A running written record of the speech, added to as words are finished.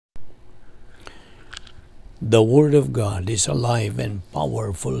The Word of God is alive and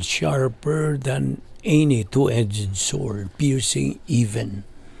powerful, sharper than any two-edged sword, piercing even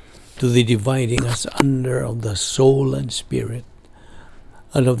to the dividing asunder of the soul and spirit,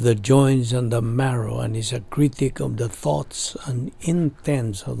 and of the joints and the marrow, and is a critic of the thoughts and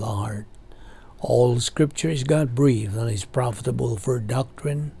intents of the heart. All Scripture is God-breathed and is profitable for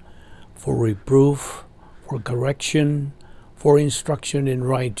doctrine, for reproof, for correction, for instruction in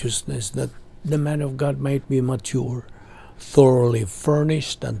righteousness, that the man of God might be mature, thoroughly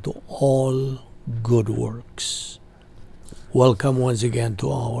furnished unto all good works. Welcome once again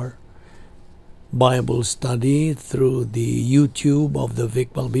to our Bible study through the YouTube of the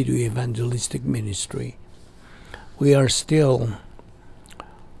Balbido Evangelistic Ministry. We are still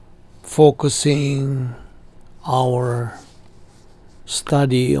focusing our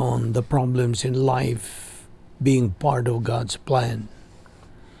study on the problems in life being part of God's plan.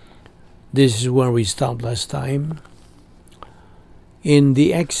 This is where we stopped last time. In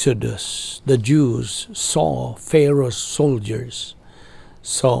the Exodus, the Jews saw Pharaoh's soldiers.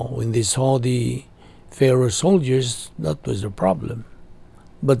 So when they saw the Pharaoh's soldiers, that was the problem.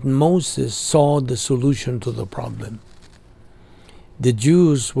 But Moses saw the solution to the problem. The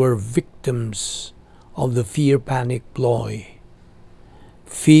Jews were victims of the fear-panic ploy.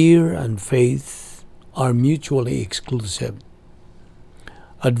 Fear and faith are mutually exclusive.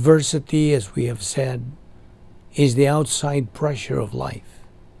 Adversity, as we have said, is the outside pressure of life.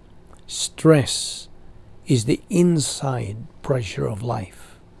 Stress is the inside pressure of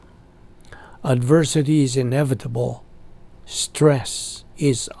life. Adversity is inevitable. Stress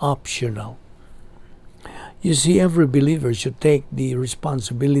is optional. You see, every believer should take the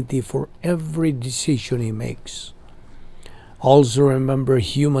responsibility for every decision he makes. Also remember,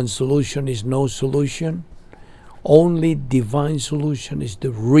 human solution is no solution. Only divine solution is the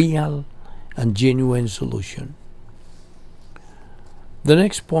real and genuine solution. The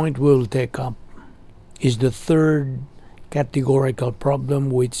next point we'll take up is the third categorical problem,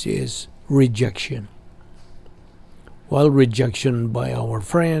 which is rejection. Well, rejection by our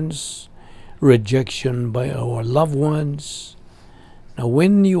friends, rejection by our loved ones. Now,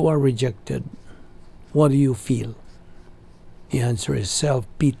 when you are rejected, what do you feel? The answer is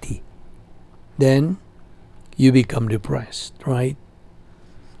self-pity. Then you become depressed, right?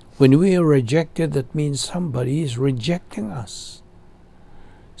 When we are rejected, that means somebody is rejecting us.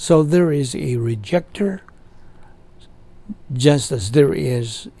 So there is a rejecter, just as there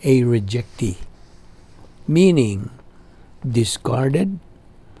is a rejectee, meaning discarded,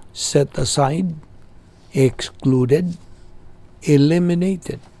 set aside, excluded,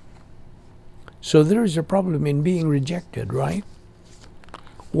 eliminated. So there is a problem in being rejected, right?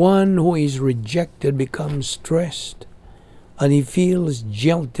 One who is rejected becomes stressed, and he feels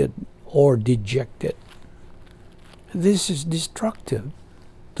jilted or dejected. This is destructive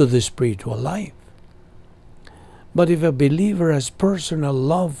to the spiritual life. But if a believer has personal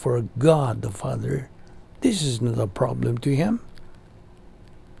love for God the Father, this is not a problem to him.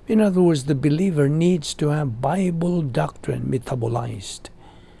 In other words, the believer needs to have Bible doctrine metabolized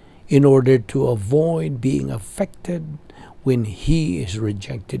in order to avoid being affected when he is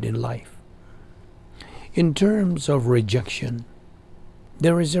rejected in life. In terms of rejection,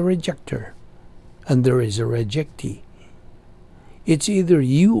 there is a rejecter and there is a rejectee. It's either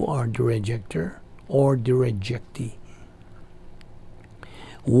you are the rejecter or the rejectee.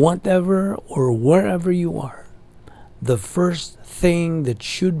 Whatever or wherever you are, the first thing that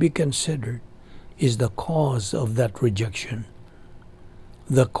should be considered is the cause of that rejection.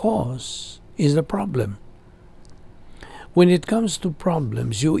 The cause is the problem. When it comes to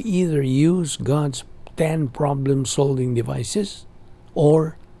problems, you either use God's 10 problem-solving devices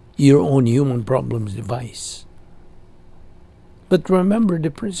or your own human problems device. But remember the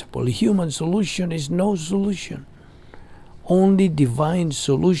principle, human solution is no solution. Only divine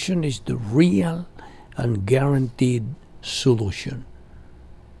solution is the real and guaranteed solution.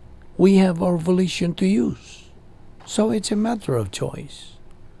 We have our volition to use, so it's a matter of choice.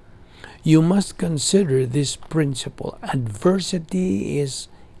 You must consider this principle. Adversity is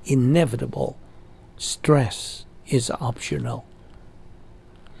inevitable. Stress is optional.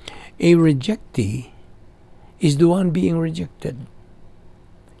 A rejectee is the one being rejected.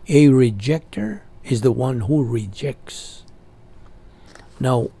 A rejecter is the one who rejects.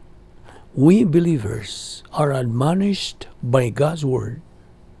 Now, we believers are admonished by God's Word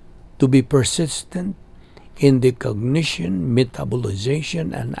to be persistent in the cognition,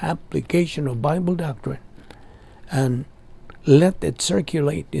 metabolization, and application of Bible doctrine, and let it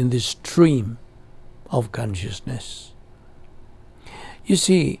circulate in the stream of consciousness. You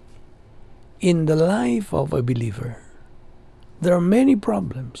see, in the life of a believer, there are many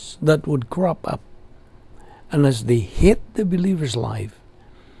problems that would crop up. And as they hit the believer's life,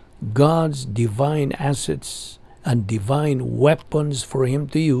 God's divine assets and divine weapons for him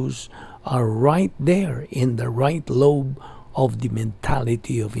to use are right there in the right lobe of the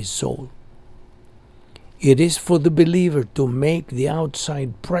mentality of his soul. It is for the believer to make the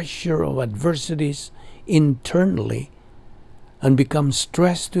outside pressure of adversities internally and become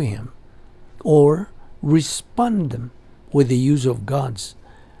stress to him, or respond them with the use of God's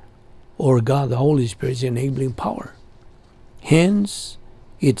or God the Holy Spirit's enabling power. Hence,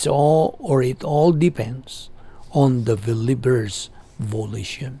 it all depends on the believer's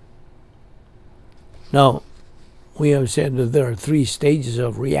volition. Now, we have said that there are 3 stages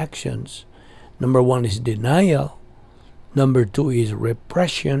of reactions. Number 1 is denial, number 2 is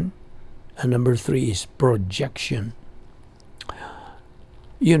repression, and number 3 is projection.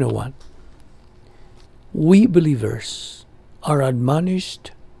 You know what? We believers are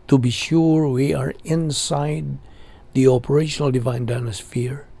admonished to be sure we are inside the operational divine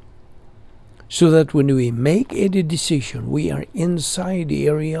dynasphere, so that when we make any decision, we are inside the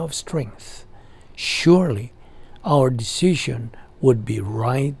area of strength. Surely our decision would be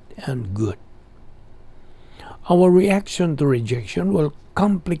right and good. Our reaction to rejection will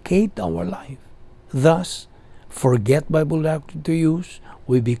complicate our life. Thus, forget Bible doctrine to use,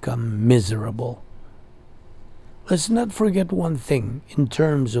 we become miserable. Let's not forget one thing in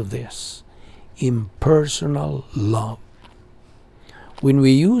terms of this: impersonal love. When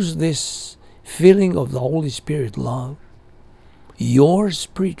we use this feeling of the Holy Spirit love, your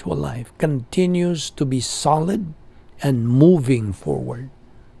spiritual life continues to be solid and moving forward.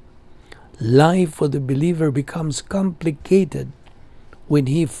 Life for the believer becomes complicated when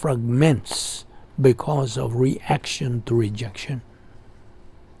he fragments because of reaction to rejection.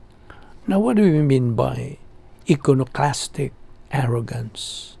 Now, what do we mean by iconoclastic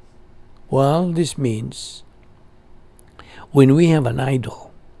arrogance? Well, this means when we have an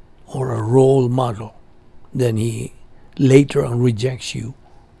idol or a role model, then he later on rejects you,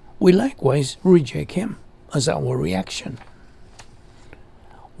 we likewise reject him as our reaction.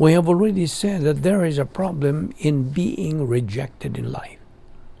 We have already said that there is a problem in being rejected in life.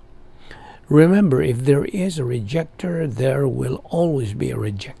 Remember, if there is a rejecter, there will always be a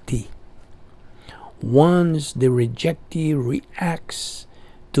rejectee. Once the rejectee reacts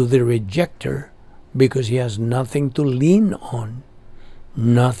to the rejecter because he has nothing to lean on,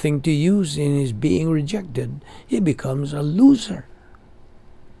 nothing to use in his being rejected, he becomes a loser.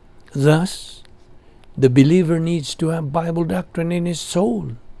 Thus, the believer needs to have Bible doctrine in his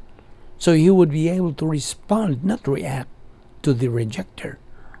soul, so he would be able to respond, not react, to the rejecter.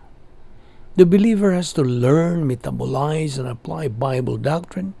 The believer has to learn, metabolize, and apply Bible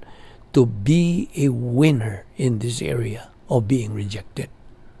doctrine to be a winner in this area of being rejected.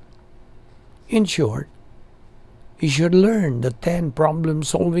 In short, he should learn the 10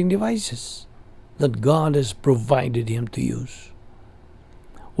 problem-solving devices that God has provided him to use.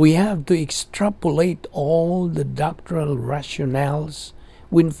 We have to extrapolate all the doctrinal rationales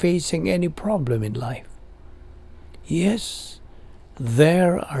when facing any problem in life. Yes,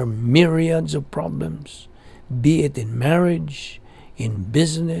 there are myriads of problems, be it in marriage, in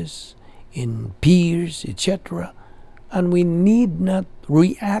business, in peers, etc. And we need not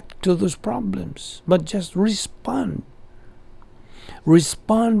react to those problems, but just respond.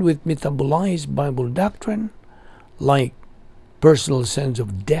 Respond with metabolized Bible doctrine, like personal sense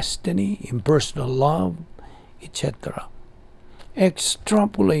of destiny, impersonal love, etc.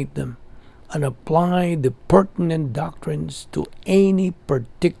 Extrapolate them and apply the pertinent doctrines to any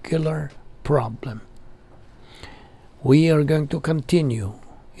particular problem. We are going to continue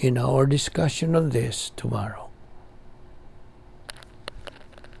in our discussion on this tomorrow.